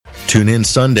Tune in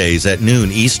Sundays at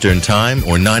noon Eastern Time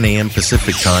or 9 a.m.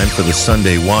 Pacific Time for the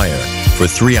Sunday Wire for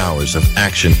 3 hours of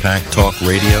action-packed talk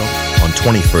radio on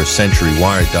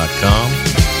 21stCenturyWire.com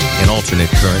and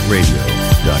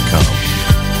AlternateCurrentRadio.com.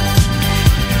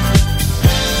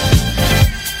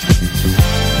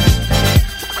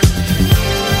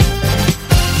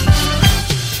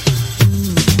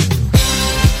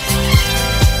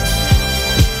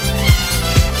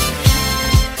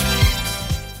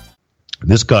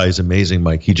 This guy is amazing,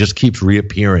 Mike. He just keeps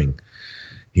reappearing.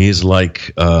 He's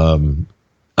like, I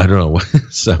don't know.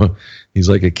 So he's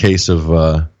like a case of,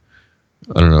 I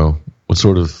don't know, what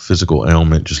sort of physical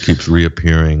ailment just keeps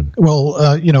reappearing. Well,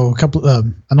 a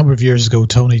number of years ago,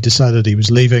 Tony decided he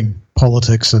was leaving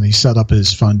politics, and he set up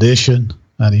his foundation,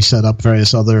 and he set up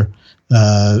various other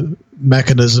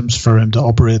mechanisms for him to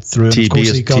operate through.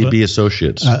 TB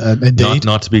Associates. Indeed.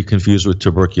 Not to be confused with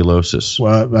tuberculosis.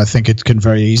 Well, I think it can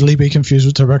very easily be confused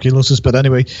with tuberculosis. But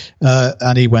anyway,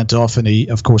 and he went off and he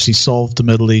solved the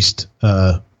Middle East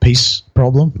peace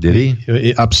problem. Did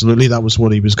he? Absolutely. That was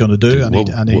what he was going to do. And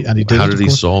he did. How did he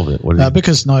solve it?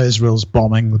 Because now Israel's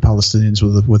bombing the Palestinians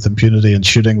with impunity and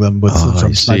shooting them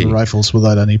from sniper rifles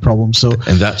without any problem. So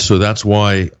that's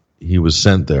why he was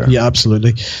sent there. Yeah,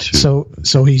 absolutely. So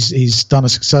he's done a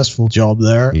successful job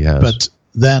there. He has. But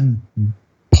then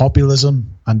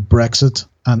populism and Brexit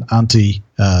and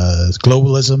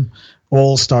anti-globalism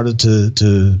all started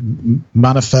to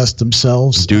manifest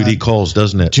themselves. Duty calls,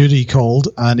 doesn't it? Duty called,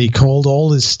 and he called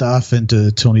all his staff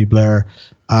into Tony Blair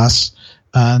ass,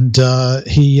 and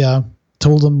he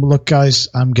told them, look, guys,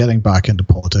 I'm getting back into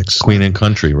politics. Queen and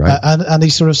country, right? And he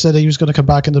sort of said he was going to come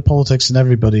back into politics, and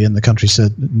everybody in the country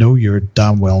said, no, you're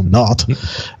damn well not.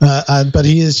 But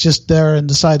he is just there in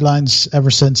the sidelines ever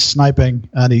since, sniping,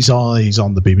 and he's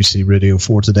on the BBC Radio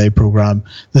 4 Today program.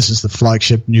 This is the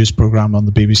flagship news program on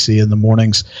the BBC in the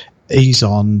mornings. He's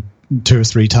on 2 or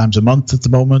 3 times a month at the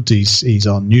moment. He's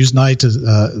on Newsnight.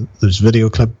 There's a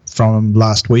video clip from him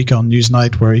last week on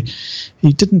Newsnight where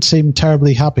he didn't seem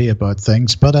terribly happy about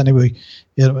things. But anyway,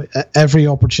 every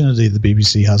opportunity the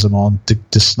BBC has him on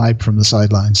to snipe from the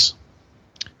sidelines.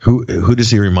 Who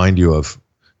does he remind you of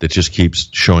that just keeps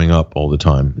showing up all the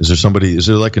time? Is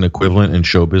there like an equivalent in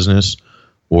show business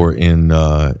or in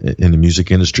the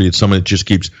music industry? It's someone that just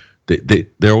keeps.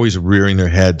 They're always rearing their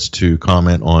heads to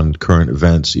comment on current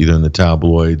events, either in the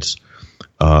tabloids.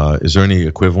 Is there any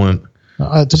equivalent?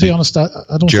 To be honest, I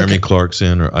don't. Jeremy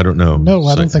Clarkson, or I don't know. No,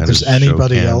 I don't think there's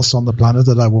anybody else on the planet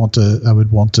that I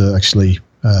would want to actually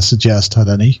suggest had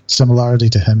any similarity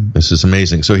to him. This is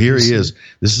amazing. So here he is.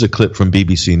 This is a clip from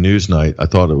BBC Newsnight. I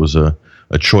thought it was a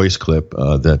choice clip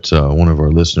that one of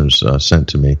our listeners sent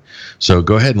to me. So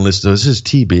go ahead and listen. This is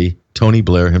TB, Tony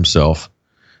Blair himself.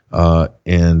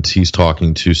 And he's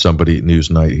talking to somebody at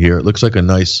Newsnight here. It looks like a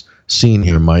nice scene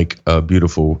here, Mike. A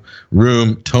beautiful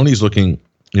room. Tony's looking,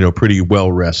 pretty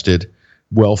well rested,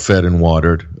 well fed and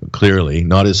watered. Clearly,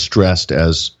 not as stressed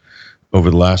as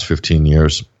over the last 15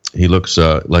 years. He looks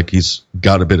like he's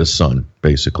got a bit of sun,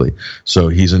 basically. So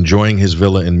he's enjoying his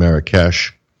villa in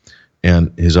Marrakesh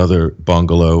and his other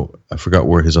bungalow. I forgot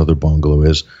where his other bungalow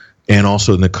is, and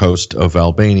also in the coast of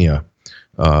Albania,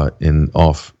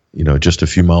 just a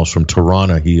few miles from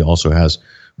Tirana. He also has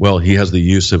the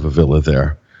use of a villa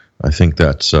there. I think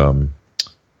that's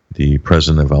the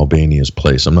president of Albania's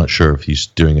place. I'm not sure if he's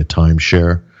doing a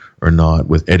timeshare or not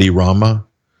with Eddie Rama.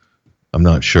 I'm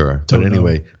not sure. But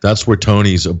anyway, that's where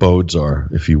Tony's abodes are.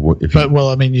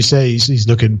 You say he's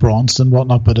looking bronzed and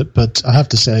whatnot, but I have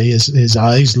to say his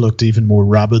eyes looked even more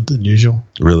rabid than usual.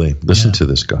 Really? Listen to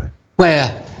this guy.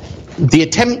 Where the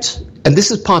attempt, and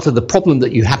this is part of the problem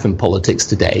that you have in politics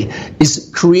today,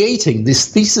 is creating this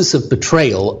thesis of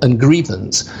betrayal and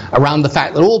grievance around the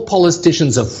fact that all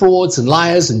politicians are frauds and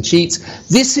liars and cheats.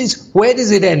 Where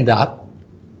does it end up?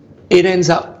 It ends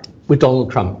up with Donald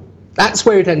Trump. That's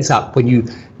where it ends up when you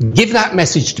give that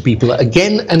message to people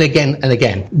again and again and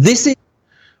again. This is.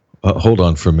 Hold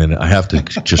on for a minute. I have to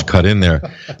just cut in there.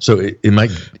 So am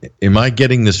I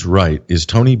getting this right? Is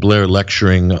Tony Blair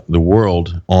lecturing the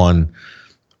world on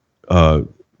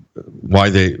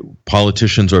why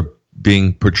politicians are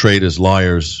being portrayed as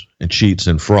liars and cheats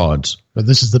and frauds? But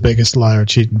this is the biggest liar,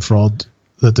 cheat, and fraud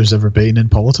that there's ever been in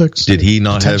politics. Did he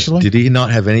not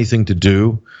have anything to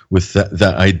do with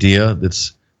that idea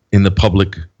that's in the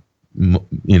public,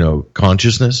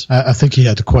 consciousness? I think he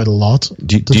had quite a lot.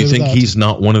 Do you think he's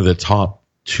not one of the top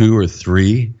 2 or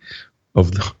 3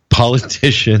 of the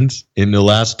politicians in the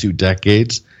last 2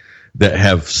 decades that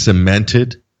have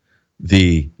cemented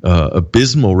the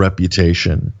abysmal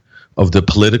reputation of the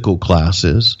political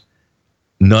classes?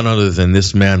 None other than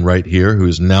this man right here, who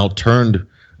has now turned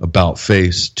about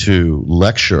face to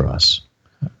lecture us.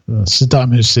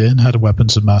 Saddam Hussein had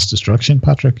weapons of mass destruction,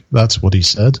 Patrick. That's what he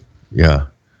said. Yeah.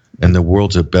 And the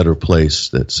world's a better place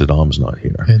that Saddam's not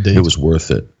here. Indeed. It was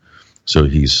worth it. So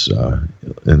he's,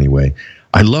 anyway.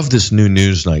 I love this new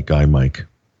Newsnight guy, Mike.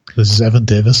 This is Evan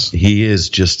Davis. He is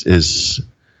just he's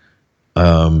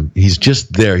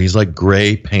just there. He's like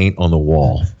gray paint on the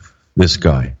wall. This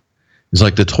guy. He's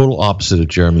like the total opposite of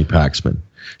Jeremy Paxman.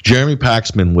 Jeremy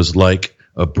Paxman was like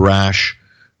a brash,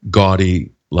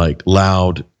 gaudy, like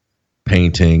loud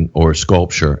painting or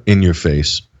sculpture in your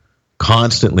face,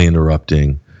 constantly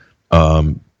interrupting.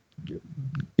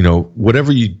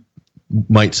 Whatever you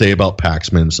might say about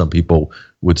Paxman, some people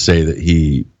would say that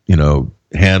he,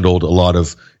 handled a lot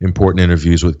of important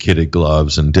interviews with kid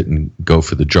gloves and didn't go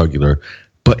for the jugular.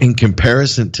 But in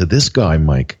comparison to this guy,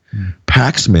 Mike,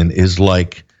 Paxman is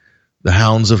like the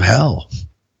hounds of hell.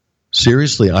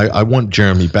 Seriously, I want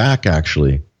Jeremy back,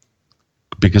 actually,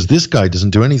 because this guy doesn't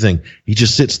do anything. He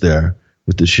just sits there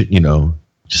with the shit,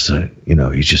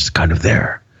 he's just kind of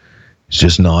there. He's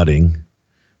just nodding,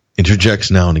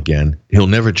 interjects now and again. He'll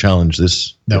never challenge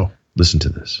this. No. Listen to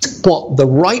this. What the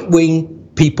right-wing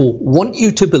people want you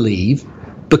to believe,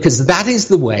 because that is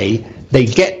the way they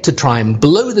get to try and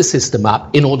blow the system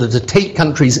up in order to take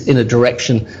countries in a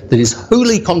direction that is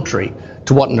wholly contrary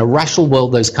to what in a rational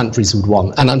world those countries would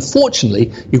want. And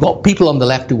unfortunately, you've got people on the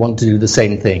left who want to do the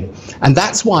same thing. And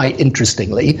that's why,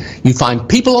 interestingly, you find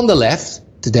people on the left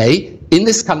today in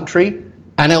this country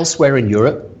and elsewhere in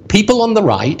Europe, people on the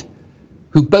right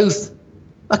who both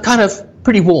are kind of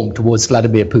pretty warm towards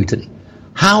Vladimir Putin.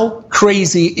 How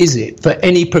crazy is it for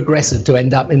any progressive to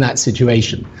end up in that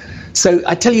situation? So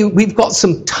I tell you, we've got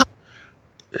some time.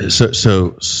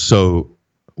 So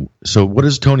what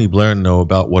does Tony Blair know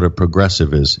about what a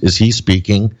progressive is? Is he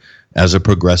speaking as a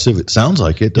progressive? It sounds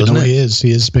like it, doesn't it? He is.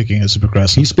 He is speaking as a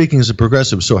progressive. He's speaking as a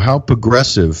progressive. So how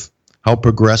progressive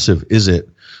is it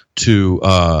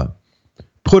to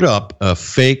put up a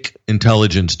fake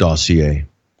intelligence dossier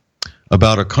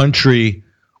about a country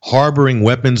harboring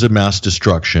weapons of mass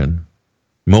destruction,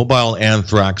 mobile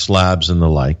anthrax labs and the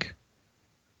like,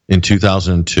 in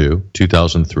 2002,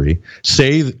 2003,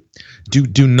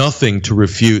 do nothing to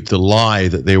refute the lie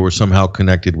that they were somehow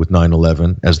connected with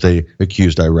 9/11, as they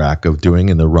accused Iraq of doing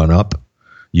in the run-up.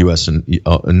 U.S. and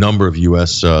a number of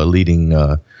U.S. Leading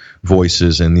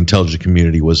voices and the intelligence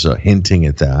community was hinting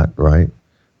at that, right?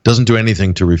 Doesn't do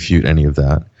anything to refute any of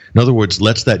that. In other words,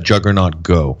 lets that juggernaut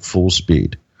go full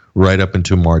speed right up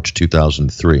into March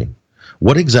 2003.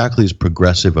 What exactly is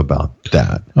progressive about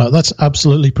that? That's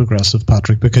absolutely progressive,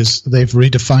 Patrick, because they've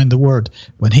redefined the word.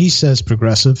 When he says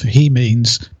progressive, he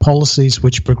means policies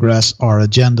which progress our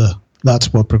agenda.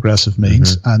 That's what progressive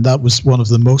means. Mm-hmm. And that was one of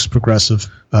the most progressive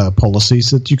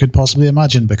policies that you could possibly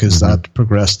imagine, because that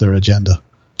progressed their agenda.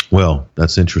 Well,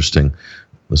 that's interesting.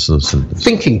 Let's listen.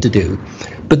 Thinking to do.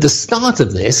 But the start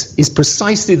of this is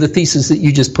precisely the thesis that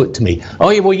you just put to me. Oh,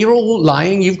 yeah, well, you're all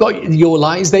lying. You've got your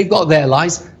lies. They've got their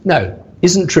lies. No,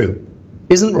 isn't true.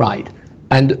 Isn't right.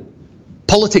 And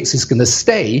politics is going to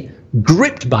stay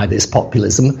gripped by this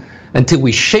populism until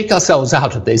we shake ourselves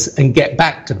out of this and get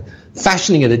back to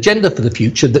fashioning an agenda for the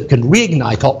future that can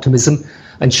reignite optimism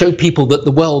and show people that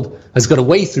the world has got a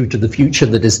way through to the future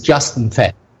that is just and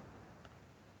fair.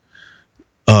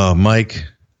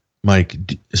 Mike,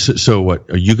 so what?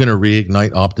 Are you going to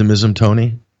reignite optimism,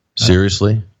 Tony?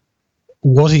 Seriously?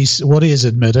 What he is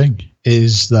admitting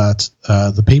is that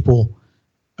the people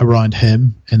around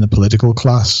him in the political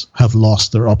class have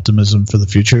lost their optimism for the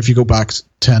future. If you go back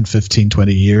 10, 15,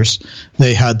 20 years,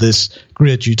 they had this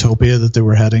great utopia that they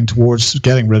were heading towards.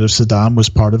 Getting rid of Saddam was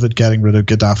part of it. Getting rid of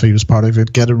Gaddafi was part of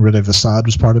it. Getting rid of Assad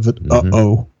was part of it.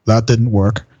 That didn't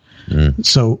work.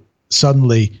 So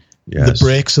suddenly... Yes. The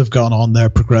brakes have gone on their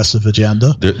progressive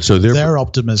agenda. Their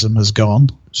optimism has gone.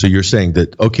 So you're saying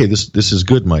that, okay, this is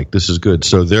good, Mike. This is good.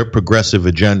 So their progressive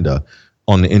agenda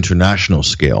on the international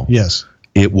scale, yes,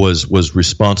 it was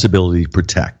responsibility to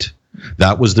protect.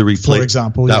 That was the for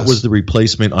example, that was the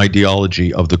replacement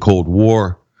ideology of the Cold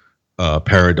War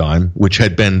paradigm, which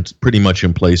had been pretty much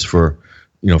in place for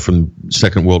from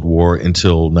Second World War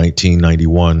until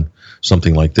 1991,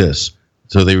 something like this.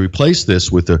 So they replaced this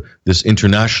with this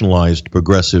internationalized,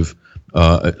 progressive,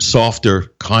 softer,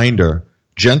 kinder,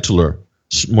 gentler,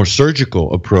 more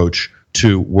surgical approach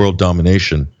to world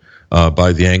domination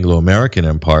by the Anglo-American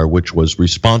Empire, which was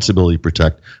responsibility to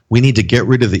protect. We need to get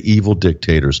rid of the evil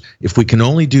dictators. If we can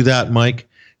only do that, Mike,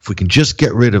 if we can just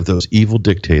get rid of those evil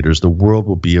dictators, the world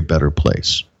will be a better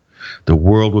place. The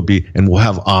world will be, and we'll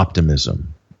have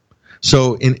optimism.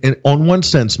 So on one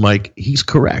sense, Mike, he's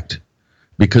correct.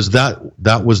 because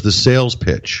that was the sales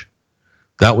pitch.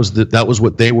 That was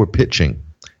what they were pitching,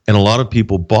 and a lot of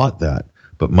people bought that.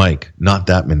 But Mike, not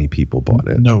that many people bought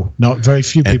it. No, not very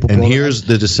few people. And here's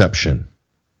the deception.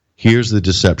 Here's the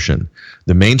deception.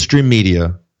 The mainstream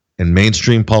media and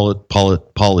mainstream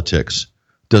politics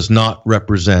does not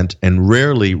represent and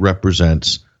rarely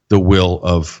represents the will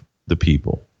of the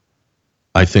people.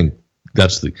 I think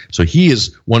so he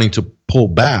is wanting to pull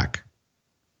back,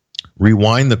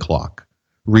 rewind the clock,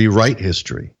 rewrite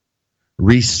history,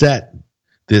 reset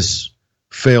this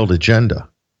failed agenda.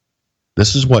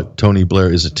 This is what Tony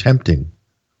Blair is attempting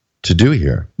to do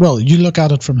here. Well, you look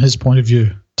at it from his point of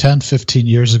view. 10, 15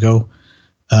 years ago,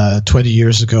 20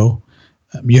 years ago,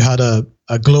 you had a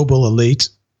global elite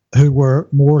who were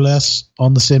more or less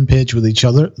on the same page with each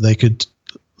other. They could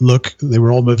look, they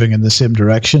were all moving in the same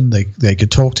direction. They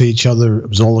could talk to each other. It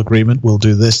was all agreement. We'll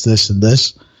do this, this, and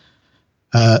this.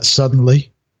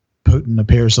 Suddenly, Putin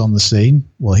appears on the scene.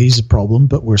 Well, he's a problem,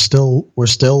 but we're still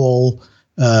all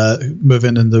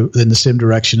moving in the same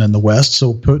direction in the West.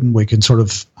 So Putin we can sort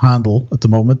of handle at the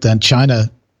moment. Then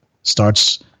China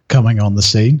starts coming on the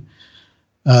scene,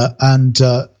 and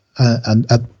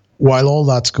while all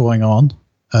that's going on,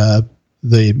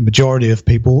 the majority of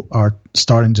people are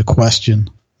starting to question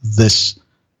this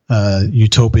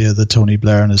utopia that Tony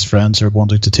Blair and his friends are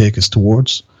wanting to take us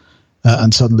towards.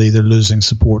 And suddenly they're losing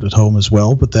support at home as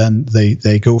well. But then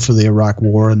they go for the Iraq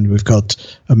war, and we've got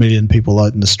 1 million people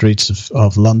out in the streets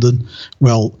of London.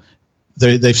 Well,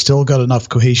 they've still got enough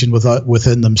cohesion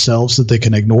within themselves that they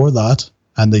can ignore that,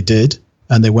 and they did,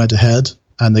 and they went ahead,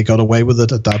 and they got away with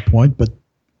it at that point. But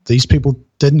these people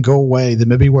didn't go away. They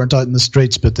maybe weren't out in the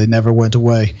streets, but they never went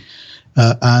away.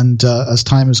 And as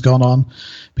time has gone on,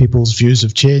 people's views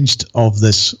have changed of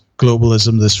this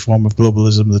globalism, this form of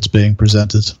globalism that's being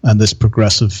presented, and this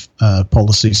progressive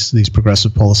policies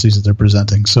that they're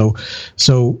presenting. So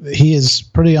he is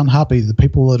pretty unhappy. The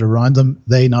people that are around him,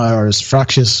 they now are as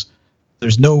fractious.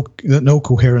 There's no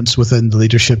coherence within the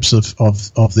leaderships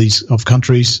of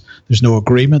countries. There's no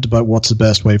agreement about what's the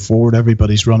best way forward.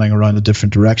 Everybody's running around in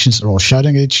different directions. They're all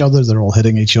shouting at each other. They're all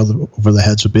hitting each other over the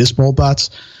heads with baseball bats.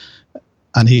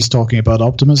 And he's talking about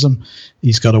optimism.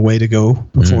 He's got a way to go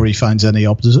before he finds any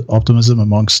optimism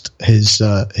amongst his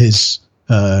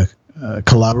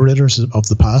collaborators of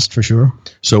the past, for sure.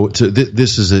 So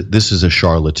this is a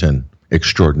charlatan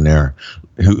extraordinaire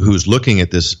who's looking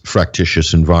at this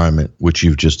fractious environment which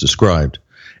you've just described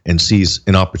and sees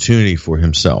an opportunity for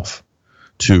himself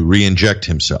to re-inject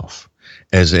himself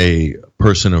as a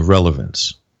person of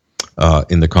relevance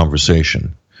in the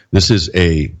conversation. This is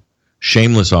a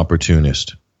shameless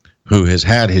opportunist who has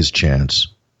had his chance,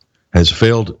 has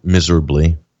failed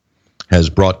miserably, has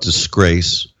brought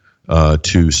disgrace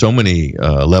to so many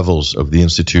levels of the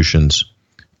institutions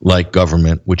like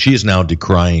government, which he is now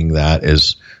decrying that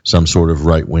as some sort of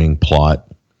right-wing plot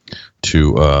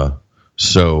to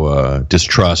sow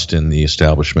distrust in the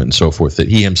establishment and so forth that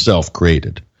he himself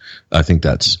created. I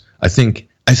think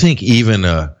even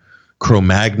a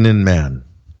Cro-Magnon man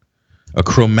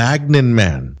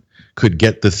could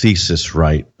get the thesis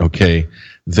right, okay,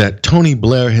 that Tony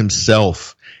Blair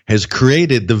himself has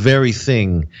created the very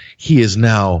thing he is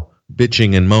now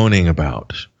bitching and moaning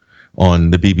about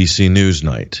on the BBC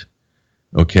Newsnight,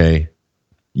 okay?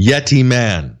 Yeti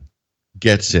man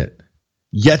gets it.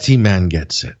 Yeti man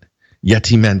gets it.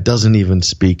 Yeti man doesn't even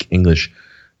speak English,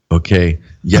 okay?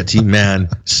 Yeti man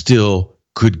still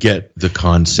could get the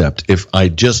concept. If I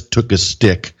just took a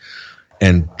stick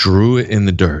and drew it in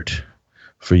the dirt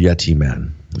for Yeti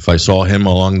man. If I saw him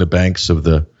along the banks of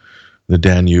the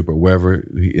Danube or wherever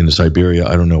in Siberia,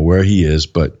 I don't know where he is,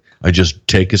 but I just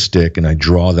take a stick and I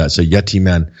draw that. Say, Yeti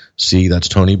man, see, that's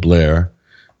Tony Blair.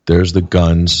 There's the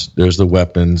guns. There's the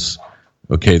weapons.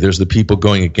 Okay, there's the people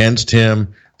going against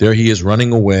him. There he is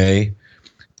running away,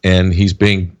 and he's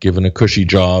being given a cushy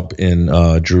job in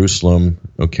Jerusalem,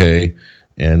 okay,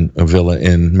 and a villa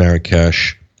in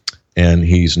Marrakesh, and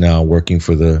he's now working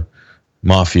for the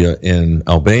mafia in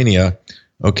Albania,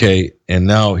 okay, and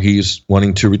now he's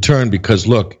wanting to return because,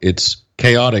 look, it's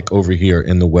chaotic over here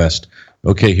in the West.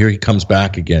 Okay, here he comes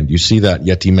back again. You see that?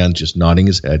 Yeti man just nodding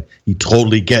his head. He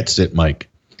totally gets it, Mike.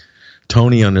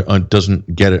 Tony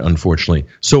doesn't get it, unfortunately.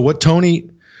 So what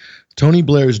Tony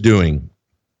Blair is doing,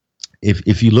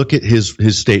 if you look at his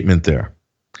statement there,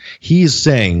 he is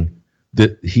saying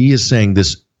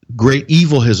this great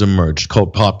evil has emerged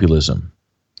called populism.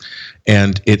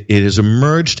 And it has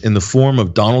emerged in the form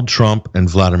of Donald Trump and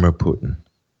Vladimir Putin.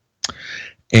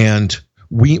 And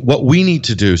what we need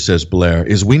to do, says Blair,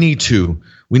 is we need to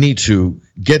we need to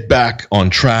get back on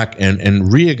track and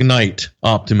reignite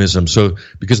optimism. So,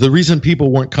 because the reason people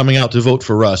weren't coming out to vote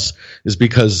for us is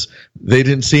because they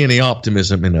didn't see any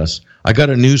optimism in us. I got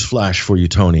a news flash for you,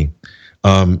 Tony.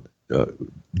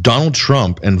 Donald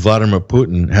Trump and Vladimir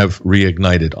Putin have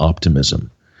reignited optimism,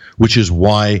 which is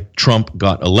why Trump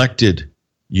got elected,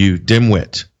 you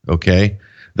dimwit, okay?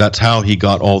 That's how he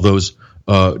got all those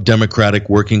Democratic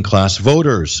working class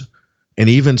voters and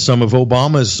even some of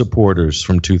Obama's supporters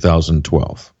from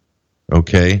 2012,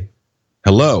 okay?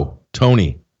 Hello,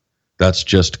 Tony. That's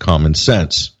just common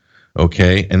sense,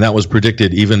 okay? And that was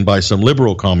predicted even by some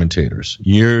liberal commentators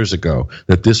years ago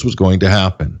that this was going to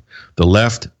happen. The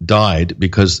left died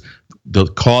because the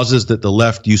causes that the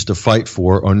left used to fight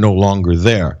for are no longer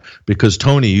there. Because,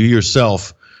 Tony, you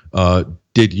yourself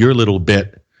did your little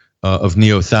bit of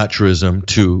neo-Thatcherism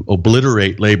to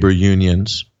obliterate labor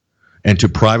unions and to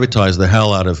privatize the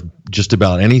hell out of just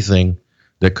about anything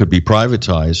that could be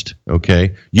privatized,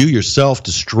 okay? You yourself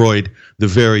destroyed the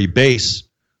very base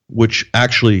which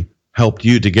actually helped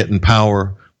you to get in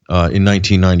power in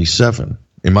 1997.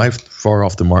 Am I far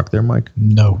off the mark there, Mike?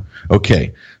 No.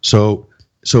 Okay. So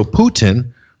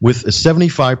Putin with a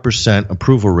 75%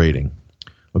 approval rating.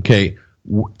 Okay.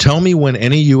 Tell me when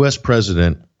any U.S.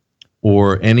 president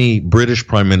or any British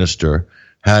prime minister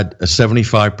had a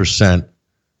 75%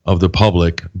 of the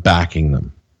public backing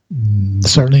them.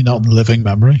 Certainly not in living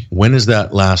memory. When has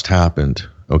that last happened?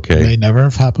 Okay. May never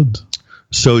have happened.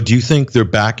 So do you think they're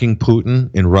backing Putin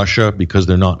in Russia because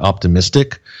they're not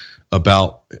optimistic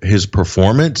about his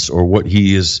performance or what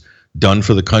he has done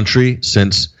for the country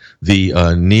since the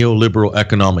neoliberal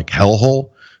economic hellhole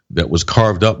that was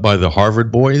carved up by the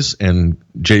Harvard boys and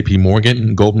J.P. Morgan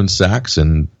and Goldman Sachs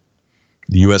and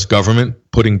the U.S. government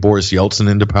putting Boris Yeltsin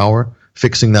into power,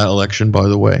 fixing that election, by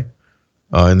the way,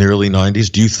 in the early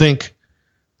 90s? Do you think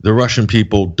the Russian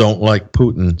people don't like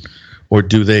Putin, or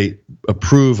do they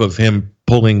approve of him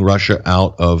pulling Russia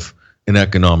out of an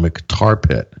economic tar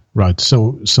pit? Right.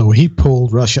 So he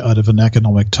pulled Russia out of an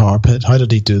economic tar pit. How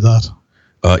did he do that?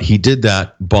 He did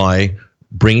that by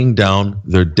bringing down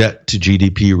their debt to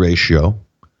GDP ratio,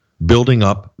 building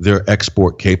up their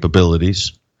export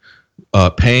capabilities,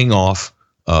 paying off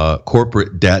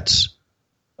corporate debts,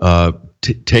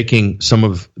 taking some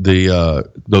of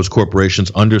the those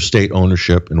corporations under state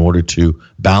ownership in order to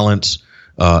balance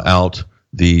out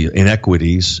the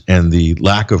inequities and the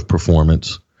lack of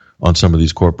performance on some of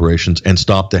these corporations and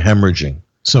stop the hemorrhaging.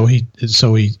 So he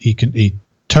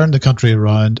turned the country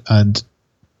around and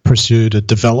pursued a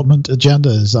development agenda.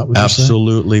 Is that what you're saying?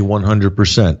 Absolutely,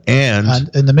 100%. And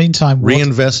in the meantime,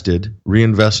 reinvested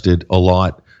a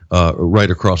lot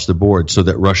right across the board, so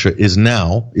that Russia is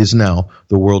now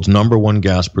the world's number one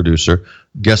gas producer.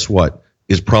 Guess what?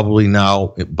 Is probably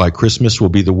now by Christmas will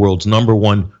be the world's number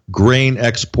one grain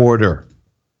exporter.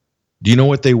 Do you know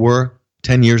what they were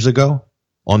 10 years ago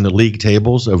on the league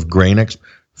tables of grain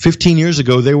 15 years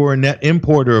ago, they were a net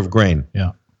importer of grain.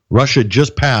 Yeah. Russia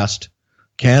just passed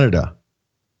Canada.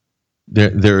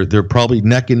 They're probably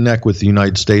neck and neck with the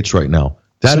United States right now.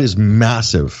 That is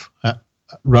massive.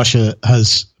 Russia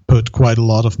has put quite a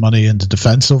lot of money into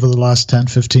defense over the last 10,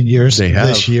 15 years. They have.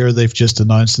 This year, they've just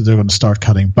announced that they're going to start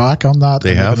cutting back on that.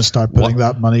 They're going to start putting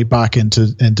that money back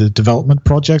into development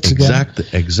projects again.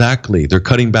 Exactly. They're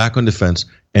cutting back on defense,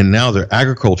 and now their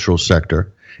agricultural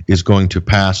sector is going to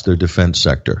pass their defense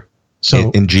sector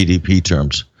in GDP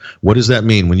terms. What does that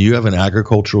mean? When you have an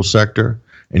agricultural sector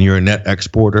and you're a net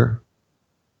exporter,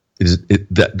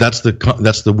 that's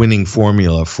the winning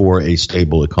formula for a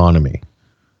stable economy.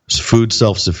 Food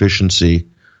self-sufficiency,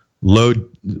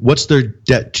 what's their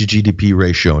debt to GDP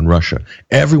ratio in Russia?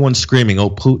 Everyone's screaming, oh,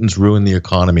 Putin's ruined the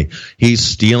economy. He's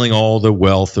stealing all the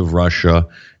wealth of Russia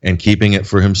and keeping it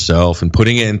for himself and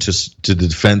putting it into the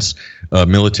defense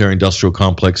military industrial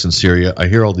complex in Syria. I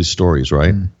hear all these stories,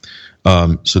 right?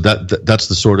 So that's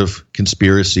the sort of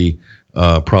conspiracy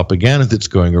propaganda that's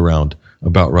going around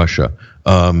about Russia.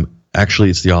 Actually,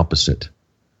 it's the opposite.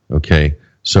 Okay,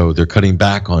 so they're cutting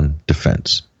back on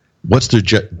defense. What's their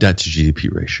debt to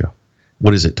GDP ratio?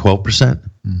 What is it, 12%?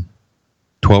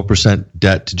 12%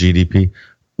 debt to GDP.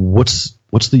 What's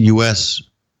the U.S.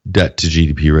 debt to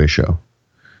GDP ratio?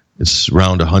 It's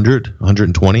around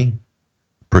 120%.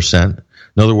 In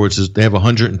other words, they have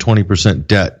 120%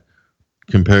 debt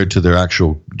compared to their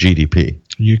actual GDP.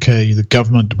 UK, the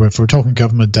government, if we're talking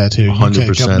government debt here, 100%.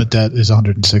 UK government debt is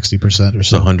 160% or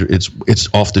so. It's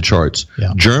off the charts.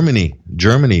 Yeah. Germany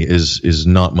is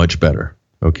not much better.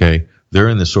 Okay, they're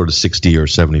in the sort of 60 or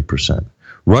 70%.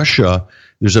 Russia,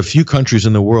 there's a few countries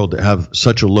in the world that have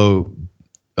such a low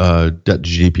debt to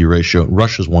GDP ratio.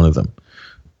 Russia's one of them.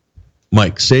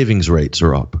 Mike, savings rates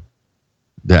are up.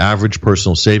 The average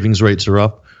personal savings rates are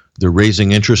up. They're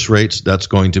raising interest rates. That's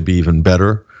going to be even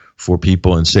better for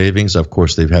people in savings. Of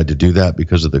course, they've had to do that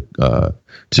because of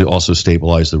to also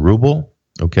stabilize the ruble.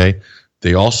 Okay.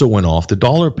 They also went off the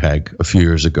dollar peg a few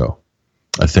years ago,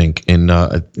 I think, and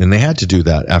they had to do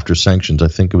that after sanctions. I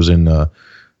think it was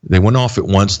they went off it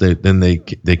once. Then they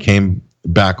came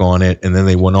back on it, and then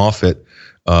they went off it.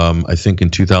 I think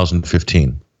in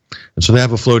 2015, and so they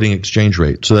have a floating exchange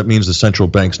rate. So that means the central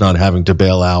bank's not having to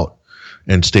bail out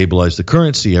and stabilize the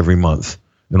currency every month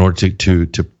in order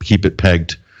to keep it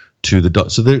pegged to the dollar.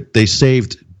 So they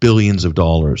saved billions of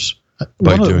dollars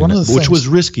by doing that, which was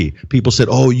risky. People said,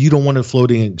 "Oh, you don't want a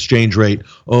floating exchange rate.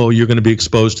 Oh, you're going to be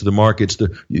exposed to the markets.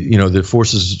 The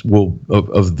forces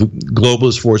of the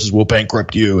globalist forces will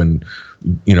bankrupt you, and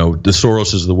the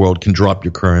Soroses of the world can drop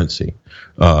your currency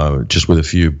just with a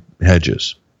few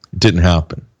hedges." It didn't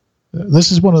happen.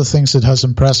 This is one of the things that has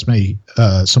impressed me.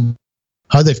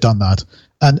 How they've done that,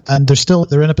 and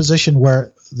they're in a position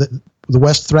where the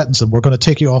West threatens them. We're going to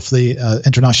take you off the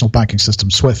international banking system,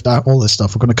 SWIFT, all this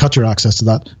stuff. We're going to cut your access to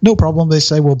that. No problem. They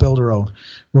say we'll build our own.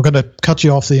 We're going to cut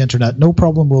you off the internet. No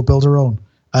problem. We'll build our own.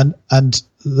 And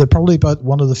they're probably about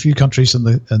one of the few countries on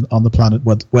the planet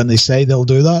when they say they'll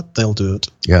do that, they'll do it.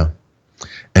 Yeah.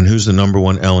 And who's the number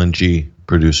one LNG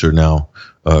producer now?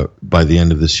 By the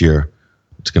end of this year,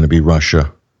 it's going to be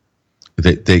Russia.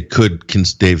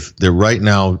 They're right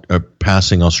now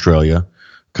passing Australia.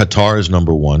 Qatar is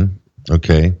number one.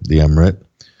 Okay, the Emirate,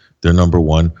 they're number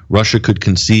one. Russia could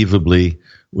conceivably,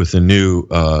 with a new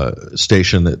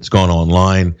station that's gone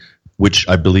online, which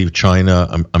I believe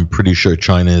China, I'm pretty sure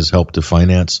China has helped to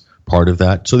finance part of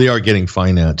that. So they are getting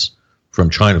finance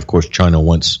from China. Of course, China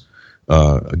wants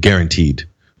a guaranteed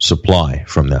supply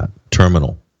from that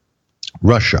terminal.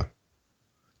 Russia,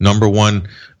 number one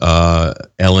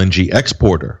LNG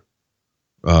exporter,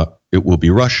 it will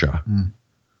be Russia.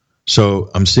 So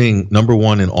I'm seeing number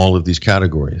one in all of these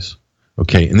categories.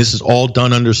 Okay, and this is all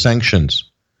done under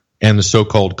sanctions and the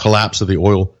so-called collapse of the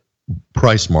oil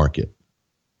price market.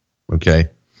 Okay,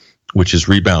 which has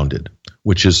rebounded,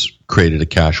 which has created a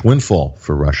cash windfall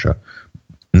for Russia.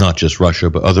 Not just Russia,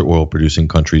 but other oil-producing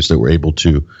countries that were able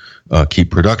to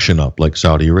keep production up, like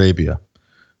Saudi Arabia.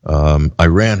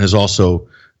 Iran has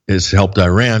helped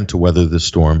Iran to weather the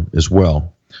storm as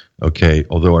well. Okay,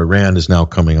 although Iran is now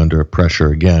coming under pressure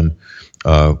again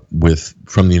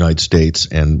from the United States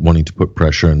and wanting to put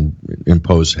pressure and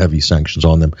impose heavy sanctions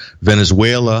on them.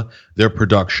 Venezuela, their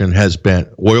production has been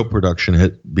oil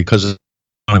production because of the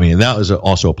economy, and that is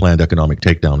also a planned economic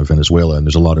takedown of Venezuela, and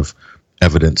there's a lot of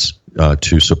evidence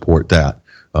to support that.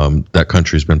 That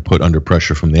country has been put under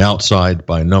pressure from the outside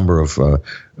by a number of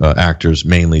actors,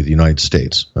 mainly the United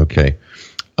States. Okay,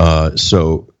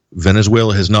 so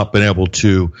Venezuela has not been able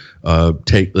to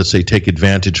take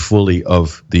advantage fully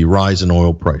of the rise in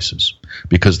oil prices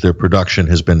because their production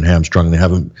has been hamstrung. They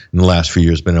haven't, in the last few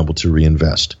years, been able to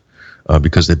reinvest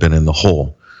because they've been in the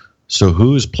hole. So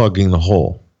who is plugging the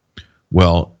hole?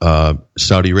 Well,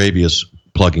 Saudi Arabia is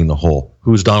plugging the hole.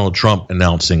 Who's Donald Trump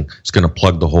announcing it's going to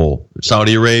plug the hole?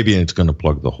 Saudi Arabia, it's going to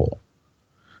plug the hole.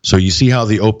 So you see how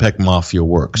the OPEC mafia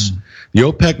works. The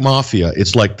OPEC mafia,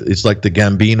 it's like the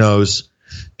Gambinos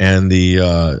and the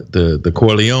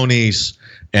Corleones,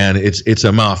 and it's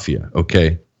a mafia.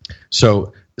 Okay,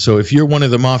 so if you're one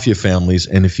of the mafia families,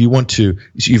 and if you want to,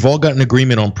 you've all got an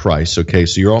agreement on price. Okay,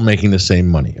 so you're all making the same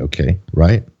money. Okay,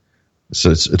 right?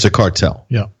 So it's a cartel.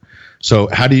 Yeah. So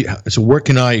where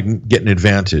can I get an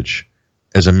advantage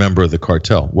as a member of the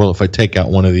cartel? Well, if I take out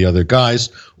one of the other guys,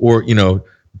 or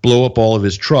blow up all of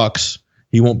his trucks,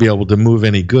 he won't be able to move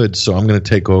any goods, so I'm going to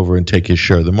take over and take his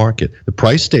share of the market. The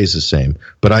price stays the same,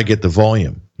 but I get the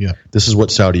volume. Yeah. This is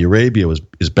what Saudi Arabia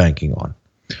is banking on.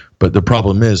 But the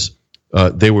problem is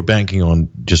they were banking on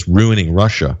just ruining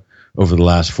Russia over the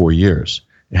last 4 years.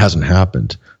 It hasn't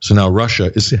happened. So now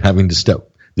Russia is having to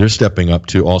they're stepping up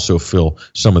to also fill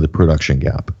some of the production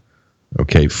gap.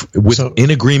 Okay,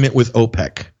 in agreement with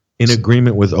OPEC.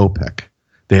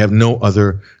 They have no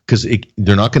other, because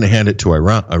they're not going to hand it to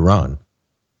Iran.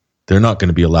 They're not going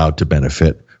to be allowed to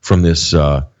benefit from this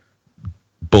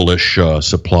bullish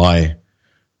supply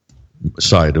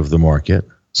side of the market.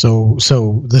 So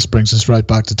this brings us right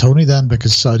back to Tony then,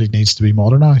 because Saudi needs to be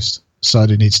modernized.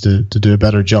 Saudi needs to do a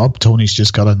better job. Tony's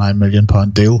just got a £9 million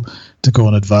deal to go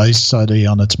and advise Saudi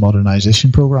on its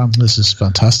modernization program. This is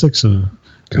fantastic. So,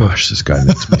 gosh, this guy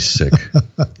makes me sick.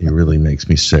 He really makes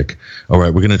me sick. All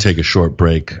right, we're going to take a short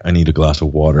break. I need a glass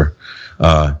of water.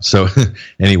 So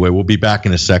anyway, we'll be back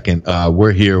in a second.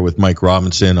 We're here with Mike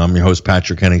Robinson. I'm your host,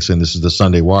 Patrick Henningsen. This is the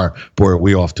Sunday Wire. Boy, are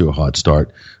we off to a hot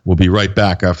start. We'll be right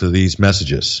back after these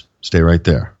messages. Stay right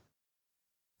there.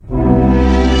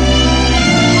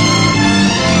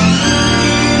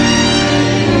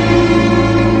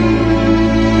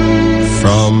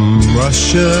 From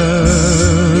Russia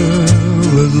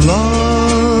with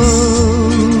love,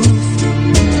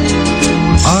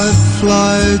 I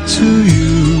fly to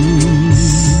you,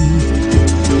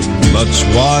 much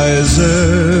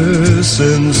wiser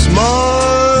since my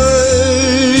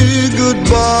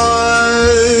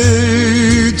goodbye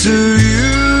to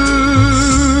you.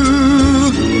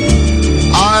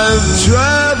 I've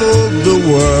traveled the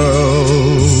world